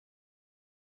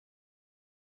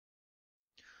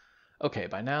Okay,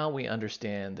 by now we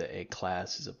understand that a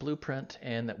class is a blueprint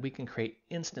and that we can create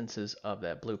instances of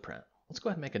that blueprint. Let's go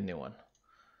ahead and make a new one.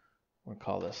 We'll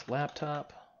call this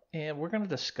laptop, and we're going to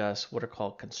discuss what are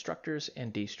called constructors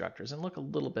and destructors and look a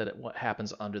little bit at what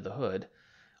happens under the hood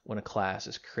when a class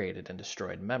is created and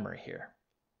destroyed in memory here.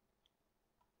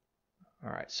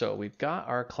 All right, so we've got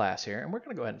our class here, and we're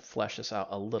going to go ahead and flesh this out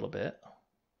a little bit.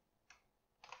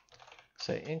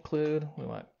 Say include, we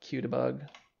want QDebug.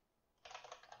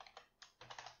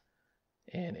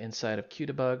 And inside of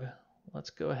QDebug, let's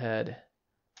go ahead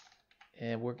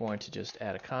and we're going to just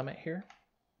add a comment here.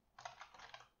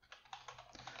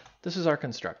 This is our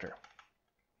constructor.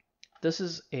 This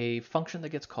is a function that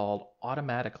gets called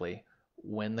automatically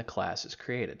when the class is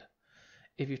created.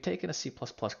 If you've taken a C++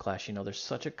 class, you know there's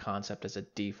such a concept as a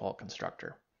default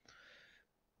constructor.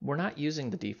 We're not using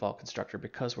the default constructor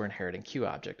because we're inheriting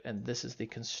QObject, and this is the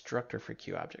constructor for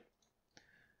QObject.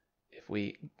 If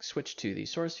we switch to the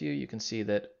source view, you can see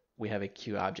that we have a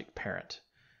QObject parent,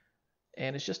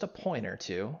 and it's just a pointer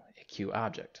to a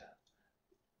QObject.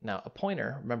 Now, a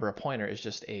pointer, remember a pointer is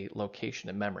just a location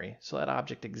in memory, so that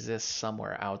object exists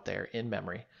somewhere out there in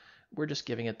memory. We're just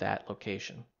giving it that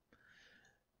location.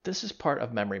 This is part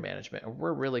of memory management, and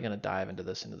we're really going to dive into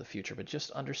this into the future, but just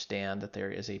understand that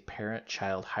there is a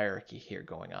parent-child hierarchy here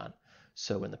going on.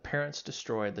 So when the parent's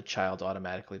destroyed, the child's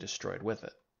automatically destroyed with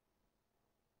it.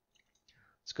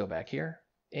 Let's go back here,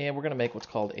 and we're going to make what's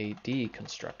called a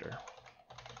deconstructor.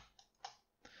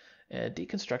 A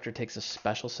deconstructor takes a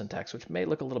special syntax, which may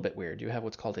look a little bit weird. You have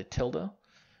what's called a tilde.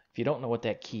 If you don't know what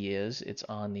that key is, it's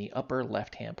on the upper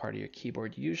left-hand part of your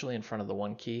keyboard, usually in front of the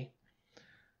 1 key.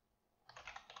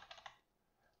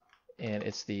 And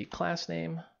it's the class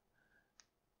name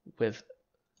with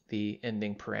the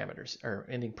ending parameters, or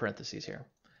ending parentheses here.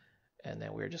 And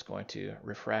then we're just going to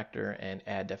refactor and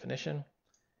add definition.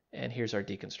 And here's our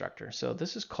deconstructor. So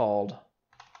this is called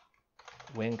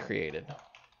when created.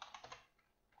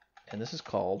 And this is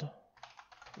called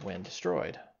when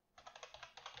destroyed.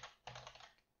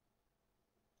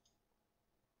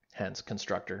 Hence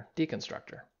constructor,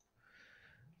 deconstructor.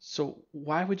 So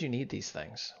why would you need these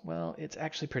things? Well, it's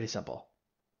actually pretty simple.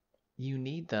 You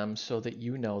need them so that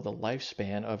you know the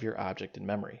lifespan of your object in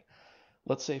memory.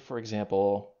 Let's say, for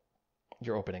example,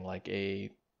 you're opening like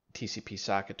a TCP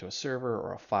socket to a server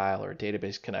or a file or a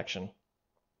database connection.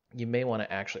 You may want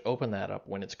to actually open that up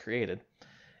when it's created.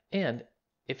 And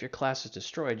if your class is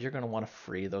destroyed, you're going to want to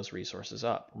free those resources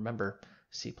up. Remember,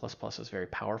 C++ is very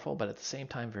powerful, but at the same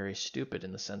time very stupid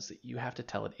in the sense that you have to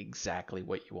tell it exactly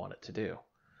what you want it to do.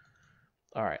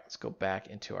 All right, let's go back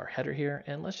into our header here,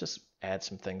 and let's just add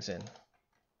some things in.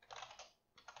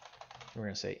 We're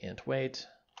going to say int weight,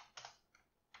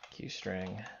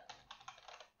 qstring,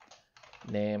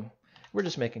 name. We're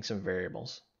just making some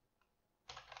variables.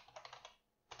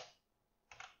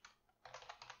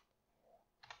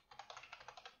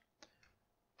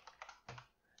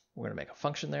 We're going to make a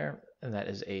function there, and that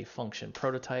is a function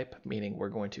prototype, meaning we're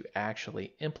going to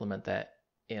actually implement that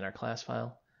in our class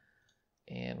file.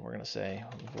 And we're going to say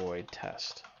void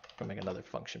test. We're going to make another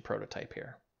function prototype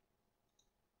here.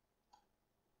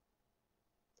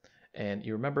 And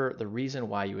you remember the reason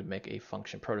why you would make a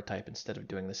function prototype instead of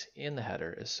doing this in the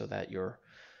header is so that you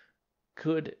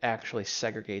could actually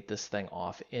segregate this thing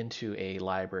off into a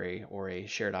library or a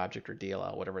shared object or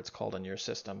DLL, whatever it's called in your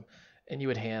system, and you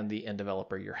would hand the end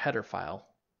developer your header file,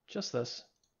 just this,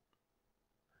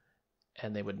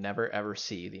 and they would never ever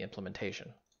see the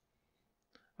implementation.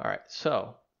 All right,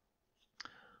 so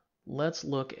let's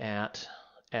look at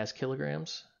as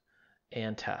kilograms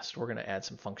and test. We're going to add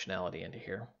some functionality into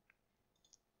here.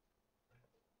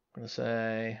 I'm going to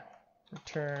say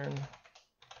return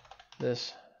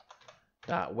this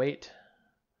dot weight.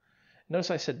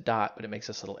 Notice I said dot, but it makes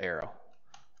this little arrow.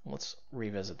 Let's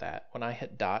revisit that. When I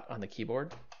hit dot on the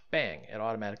keyboard, bang, it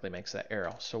automatically makes that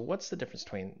arrow. So what's the difference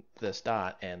between this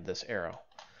dot and this arrow?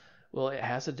 Well, it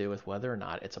has to do with whether or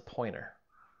not it's a pointer.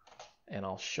 And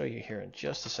I'll show you here in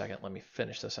just a second. Let me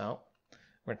finish this out.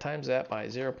 We're going to times that by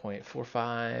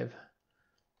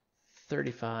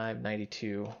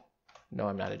 0.453592. No,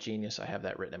 I'm not a genius. I have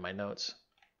that written in my notes.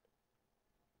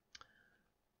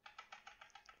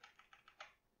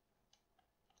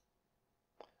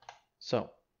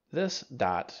 So this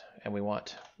dot, and we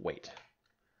want weight.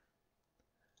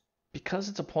 Because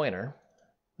it's a pointer,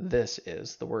 this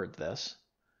is the word this.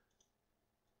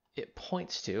 It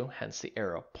points to, hence the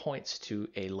arrow, points to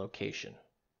a location.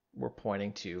 We're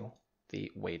pointing to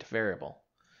the weight variable.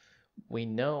 We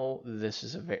know this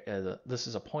is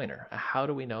a pointer. How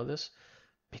do we know this?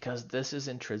 Because this is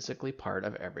intrinsically part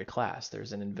of every class.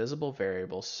 There's an invisible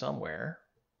variable somewhere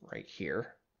right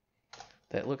here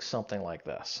that looks something like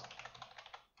this.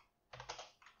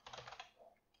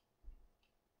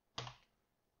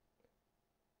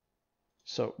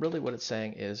 So really what it's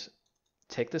saying is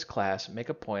take this class, make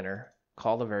a pointer,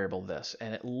 call the variable this,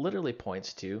 and it literally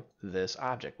points to this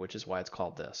object, which is why it's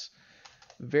called this.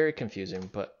 Very confusing,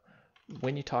 but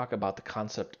when you talk about the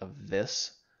concept of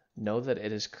this, know that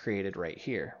it is created right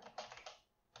here.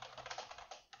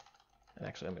 And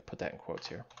actually, let me put that in quotes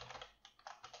here.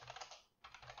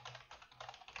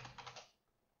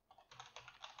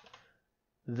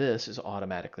 This is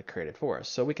automatically created for us.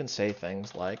 So we can say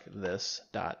things like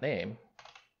this.name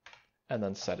and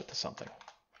then set it to something.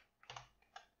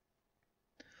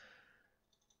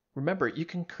 Remember, you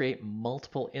can create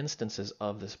multiple instances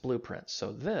of this blueprint.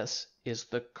 So this is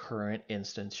the current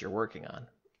instance you're working on.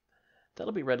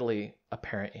 That'll be readily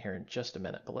apparent here in just a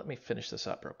minute, but let me finish this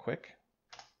up real quick.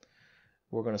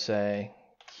 We're going to say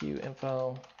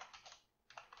qinfo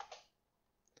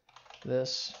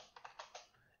this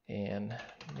and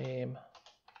name,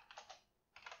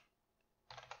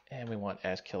 and we want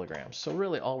as kilograms. So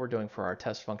really all we're doing for our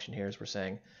test function here is we're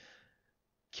saying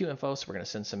qinfo, so we're going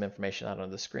to send some information out on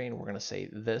the screen. We're going to say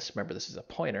this, remember this is a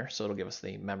pointer, so it'll give us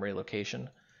the memory location,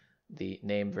 the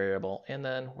name variable, and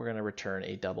then we're going to return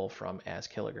a double from as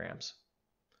kilograms.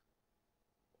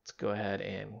 Let's go ahead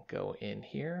and go in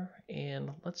here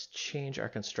and let's change our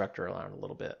constructor around a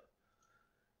little bit.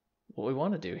 What we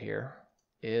want to do here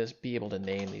is be able to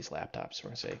name these laptops. So we're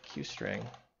going to say qstring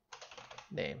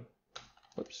name.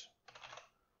 Whoops.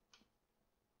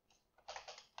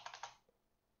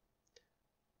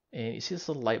 And you see this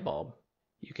little light bulb.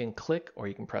 You can click or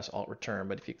you can press Alt Return,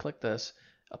 but if you click this,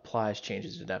 applies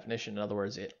changes to definition. In other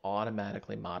words, it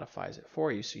automatically modifies it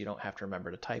for you so you don't have to remember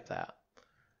to type that.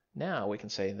 Now we can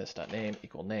say this.name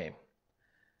equal name.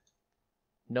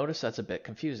 Notice that's a bit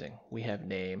confusing. We have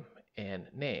name and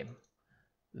name.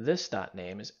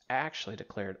 This.name is actually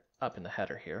declared up in the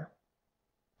header here.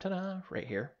 Ta-da, right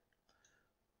here.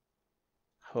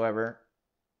 However,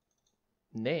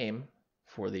 name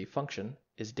for the function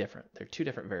is different. They're two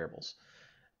different variables.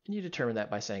 And you determine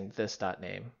that by saying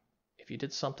this.name. If you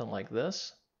did something like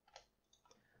this,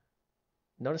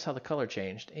 notice how the color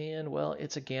changed, and well,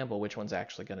 it's a gamble which one's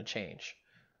actually going to change.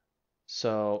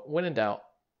 So when in doubt,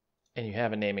 and you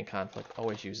have a naming conflict,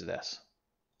 always use this.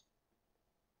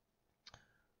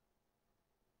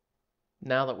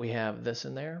 Now that we have this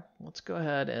in there, let's go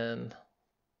ahead and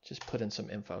just put in some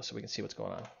info so we can see what's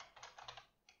going on.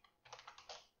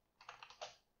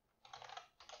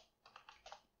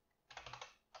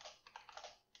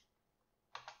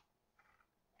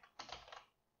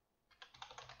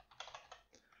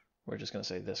 We're just going to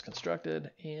say this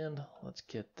constructed, and let's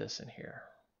get this in here.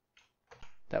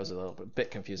 That was a little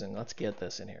bit confusing. Let's get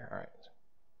this in here. All right.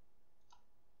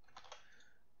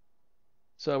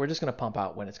 So we're just going to pump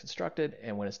out when it's constructed,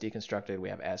 and when it's deconstructed, we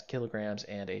have as kilograms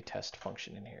and a test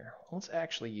function in here. Let's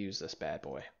actually use this bad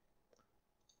boy.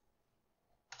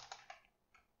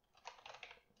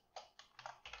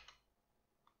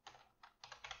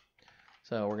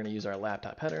 So we're going to use our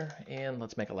laptop header, and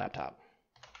let's make a laptop.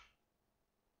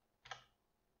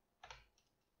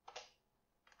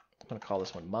 I'm going to call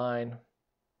this one mine.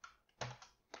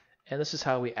 And this is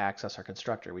how we access our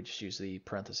constructor. We just use the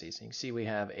parentheses. And you can see we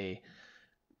have a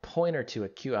pointer to a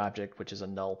Q object, which is a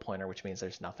null pointer, which means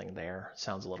there's nothing there.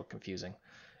 Sounds a little confusing.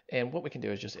 And what we can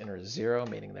do is just enter a 0,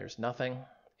 meaning there's nothing.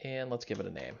 And let's give it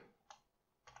a name.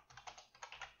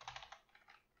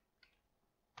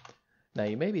 Now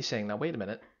you may be saying, now wait a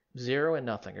minute, 0 and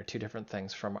nothing are two different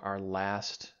things from our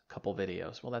last couple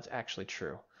videos. Well, that's actually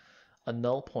true. A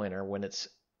null pointer, when it's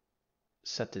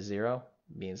set to 0,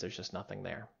 means there's just nothing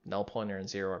there. Null pointer and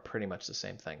 0 are pretty much the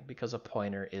same thing because a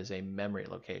pointer is a memory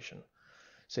location.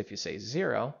 So if you say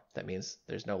 0, that means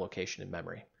there's no location in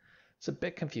memory. It's a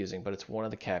bit confusing, but it's one of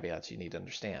the caveats you need to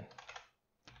understand.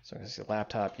 So I'm going to say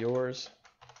laptop yours,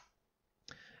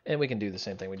 and we can do the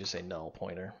same thing. We just say null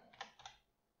pointer.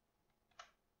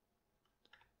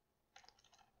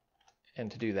 And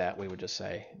to do that, we would just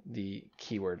say the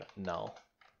keyword null,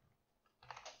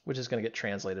 which is going to get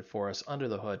translated for us under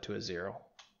the hood to a 0.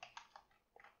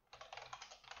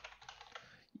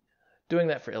 Doing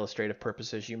that for illustrative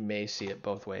purposes, you may see it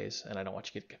both ways, and I don't want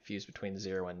you to get confused between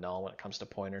 0 and null when it comes to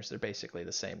pointers. They're basically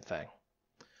the same thing.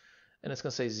 And it's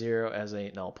going to say 0 as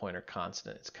a null pointer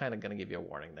constant. It's kind of going to give you a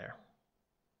warning there.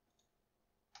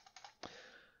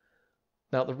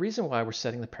 Now, the reason why we're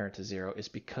setting the parent to 0 is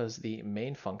because the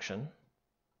main function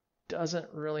doesn't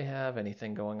really have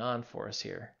anything going on for us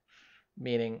here.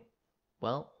 Meaning,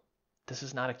 well, this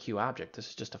is not a Q object, this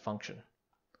is just a function.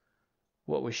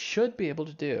 What we should be able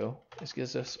to do is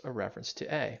gives us a reference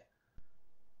to A.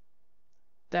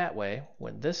 That way,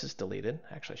 when this is deleted,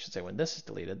 actually I should say when this is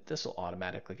deleted, this will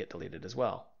automatically get deleted as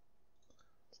well.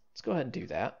 Let's go ahead and do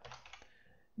that.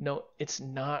 No, it's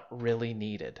not really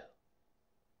needed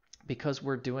because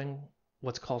we're doing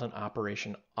what's called an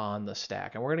operation on the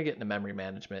stack. And we're going to get into memory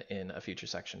management in a future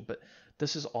section, but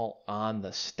this is all on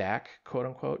the stack, quote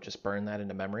unquote, just burn that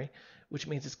into memory, which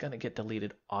means it's going to get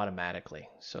deleted automatically.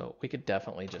 So we could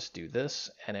definitely just do this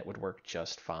and it would work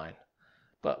just fine.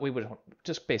 But we would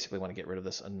just basically want to get rid of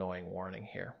this annoying warning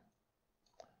here.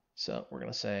 So we're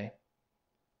going to say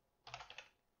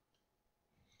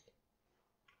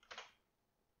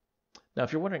now,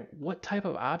 if you're wondering what type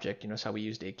of object, you notice how we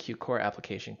used a Q-core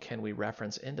application, can we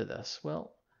reference into this?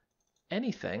 Well,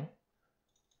 anything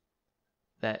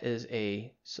that is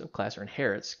a subclass or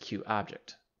inherits Q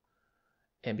object.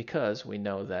 And because we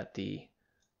know that the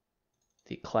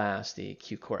class, the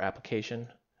Q-core application,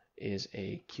 is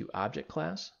a Q object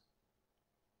class,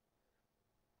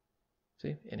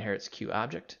 see, inherits Q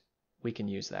object, we can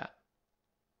use that.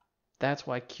 That's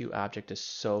why Q object is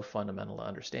so fundamental to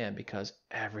understand, because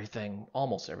everything,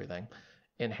 almost everything,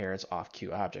 inherits off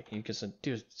Q object. You can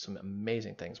do some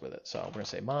amazing things with it. So we're going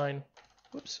to say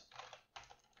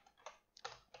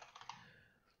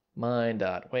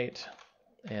mine.weight,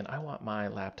 and I want my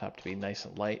laptop to be nice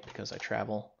and light because I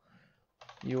travel.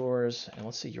 Yours, and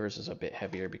let's see, yours is a bit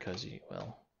heavier because you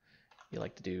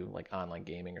like to do like online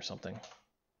gaming or something.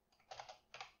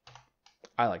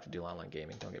 I like to do online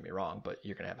gaming, don't get me wrong, but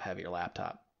you're going to have a heavier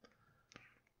laptop.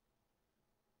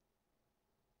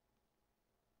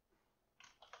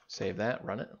 Save that,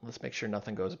 run it. Let's make sure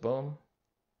nothing goes boom.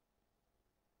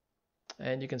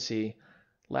 And you can see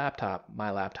laptop, my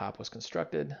laptop was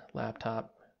constructed,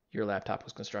 laptop, your laptop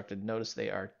was constructed. Notice they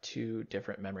are two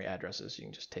different memory addresses. You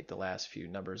can just take the last few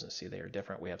numbers and see they are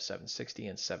different. We have 760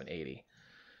 and 780.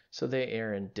 So they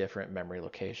are in different memory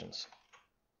locations.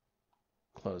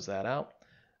 Close that out.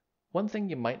 One thing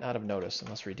you might not have noticed, and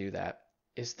let's redo that,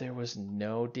 is there was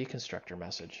no deconstructor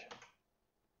message.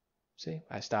 See,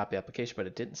 I stopped the application, but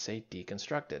it didn't say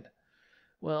deconstructed.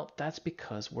 Well, that's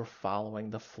because we're following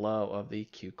the flow of the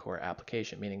Q-core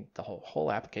application, meaning the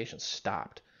whole application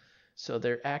stopped. So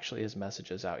there actually is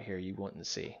messages out here you wouldn't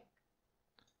see.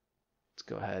 Let's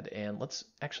go ahead and let's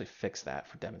actually fix that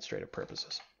for demonstrative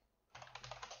purposes.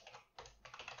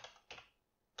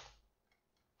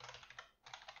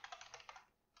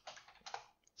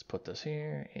 Put this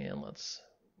here and let's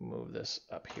move this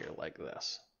up here like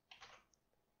this.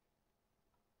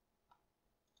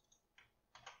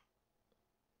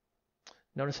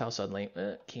 Notice how suddenly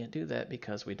can't do that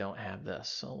because we don't have this.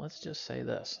 So let's just say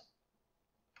this.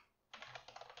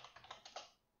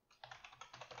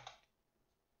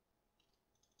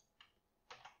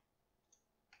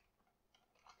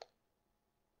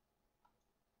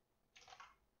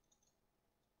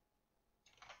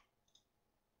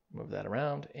 Move that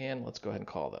around and let's go ahead and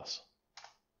call this.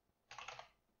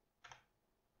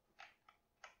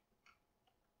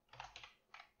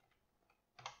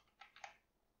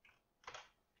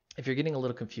 If you're getting a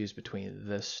little confused between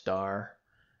this star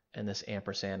and this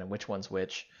ampersand and which one's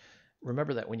which,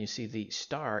 remember that when you see the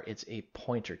star, it's a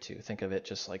pointer to. Think of it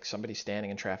just like somebody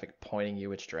standing in traffic pointing you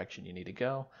which direction you need to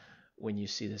go. When you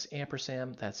see this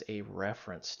ampersand, that's a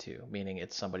reference to, meaning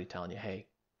it's somebody telling you, hey,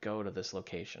 go to this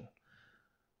location.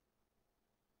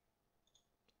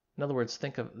 In other words,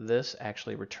 think of this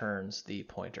actually returns the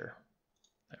pointer.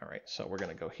 All right, so we're going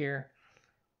to go here.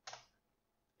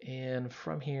 And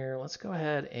from here, let's go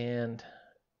ahead and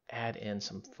add in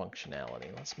some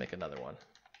functionality. Let's make another one.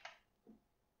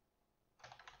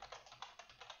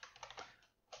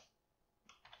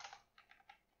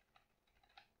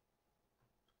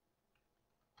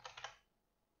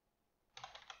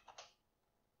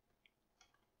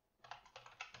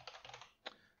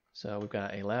 So we've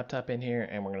got a laptop in here,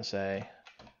 and we're going to say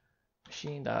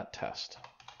machine.test.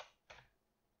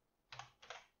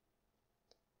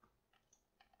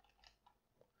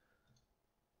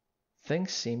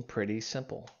 Things seem pretty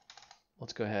simple.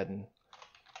 Let's go ahead and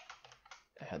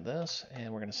add this,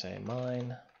 and we're going to say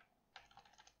mine.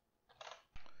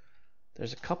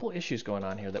 There's a couple issues going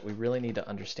on here that we really need to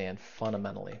understand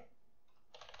fundamentally.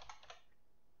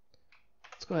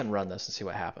 Let's go ahead and run this and see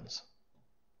what happens.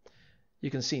 You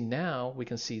can see now, we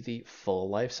can see the full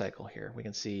life cycle here. We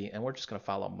can see, and we're just going to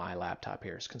follow my laptop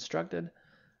here. It's constructed,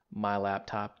 my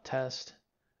laptop test,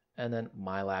 and then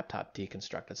my laptop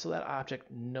deconstructed. So that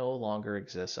object no longer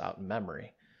exists out in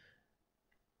memory.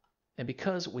 And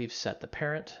because we've set the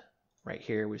parent, right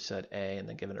here we've said A and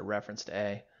then given a reference to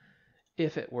A,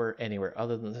 if it were anywhere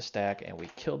other than the stack and we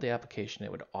killed the application,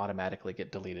 it would automatically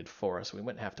get deleted for us. We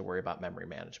wouldn't have to worry about memory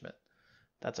management.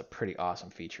 That's a pretty awesome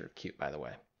feature of Qt, by the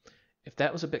way. If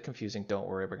that was a bit confusing, don't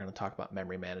worry, we're going to talk about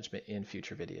memory management in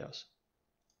future videos.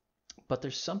 But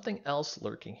there's something else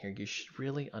lurking here you should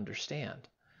really understand.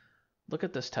 Look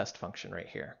at this test function right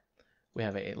here. We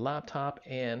have a laptop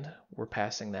and we're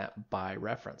passing that by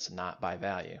reference, not by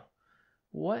value.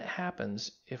 What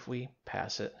happens if we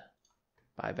pass it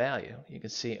by value? You can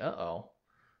see,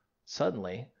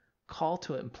 suddenly call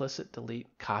to implicit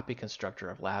delete copy constructor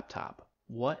of laptop.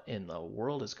 What in the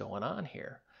world is going on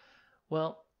here?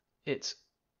 Well, its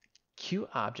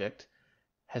QObject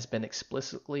has been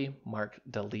explicitly marked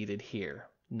deleted here.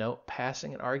 Note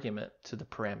passing an argument to the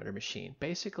parameter machine.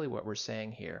 Basically what we're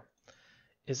saying here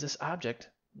is this object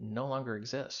no longer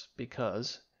exists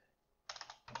because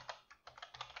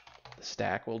the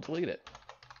stack will delete it.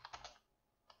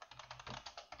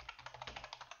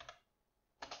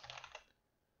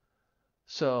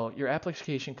 So your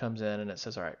application comes in and it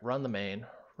says, all right, run the main,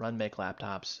 run make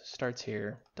laptops, starts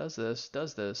here, does this,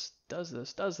 does this, does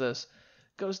this, does this,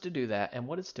 goes to do that. And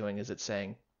what it's doing is it's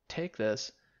saying, take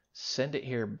this, send it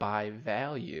here by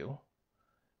value,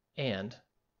 and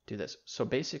do this. So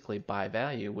basically by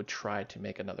value would try to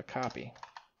make another copy.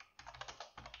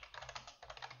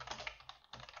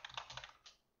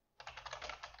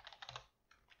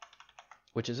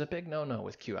 Which is a big no-no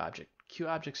with QObject.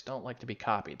 QObjects don't like to be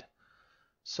copied.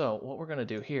 So what we're going to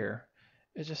do here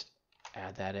is just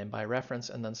add that in by reference,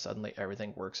 and then suddenly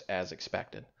everything works as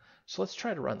expected. So let's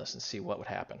try to run this and see what would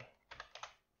happen.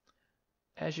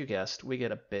 As you guessed, we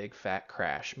get a big fat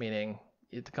crash, meaning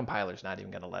the compiler's not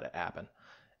even going to let it happen.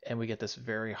 And we get this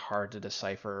very hard to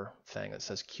decipher thing that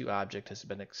says QObject has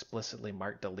been explicitly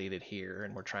marked deleted here,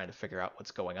 and we're trying to figure out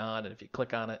what's going on. And if you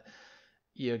click on it,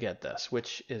 you get this,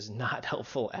 which is not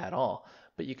helpful at all.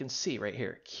 But you can see right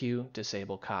here, Q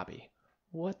disable copy.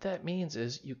 What that means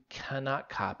is you cannot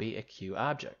copy a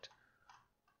QObject.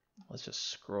 Let's just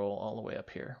scroll all the way up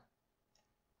here.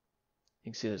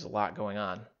 You can see there's a lot going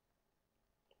on.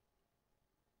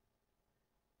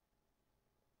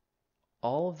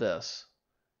 All of this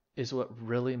is what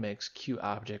really makes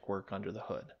QObject work under the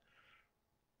hood.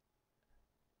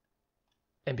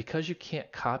 And because you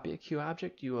can't copy a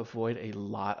QObject, you avoid a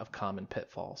lot of common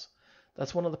pitfalls.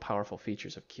 That's one of the powerful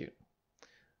features of Qt.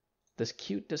 This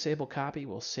Qt disable copy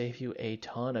will save you a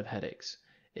ton of headaches.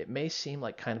 It may seem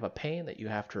like kind of a pain that you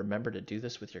have to remember to do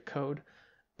this with your code,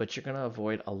 but you're going to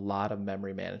avoid a lot of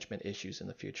memory management issues in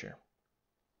the future.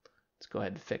 Let's go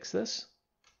ahead and fix this.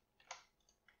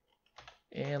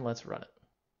 And let's run it.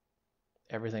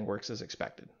 Everything works as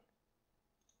expected.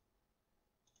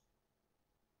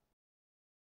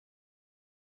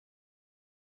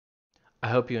 I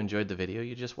hope you enjoyed the video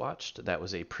you just watched. That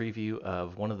was a preview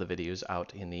of one of the videos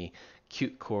out in the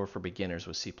Qt Core for Beginners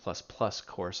with C++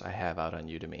 course I have out on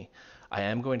Udemy. I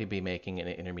am going to be making an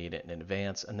intermediate and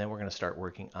advanced, and then we're going to start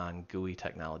working on GUI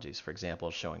technologies. For example,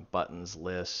 showing buttons,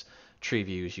 lists, tree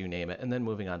views, you name it, and then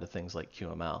moving on to things like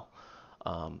QML.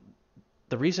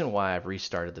 The reason why I've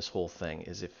restarted this whole thing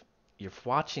is if you're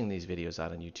watching these videos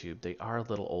out on YouTube, they are a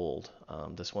little old.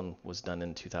 This one was done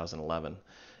in 2011.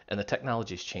 And the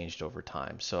technology's changed over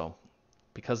time. So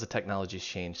because the technology's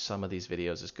changed, some of these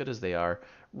videos, as good as they are,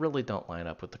 really don't line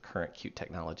up with the current Qt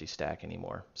technology stack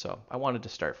anymore. So I wanted to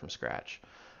start from scratch.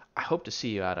 I hope to see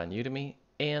you out on Udemy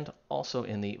and also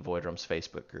in the Voidrums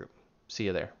Facebook group. See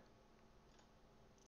you there.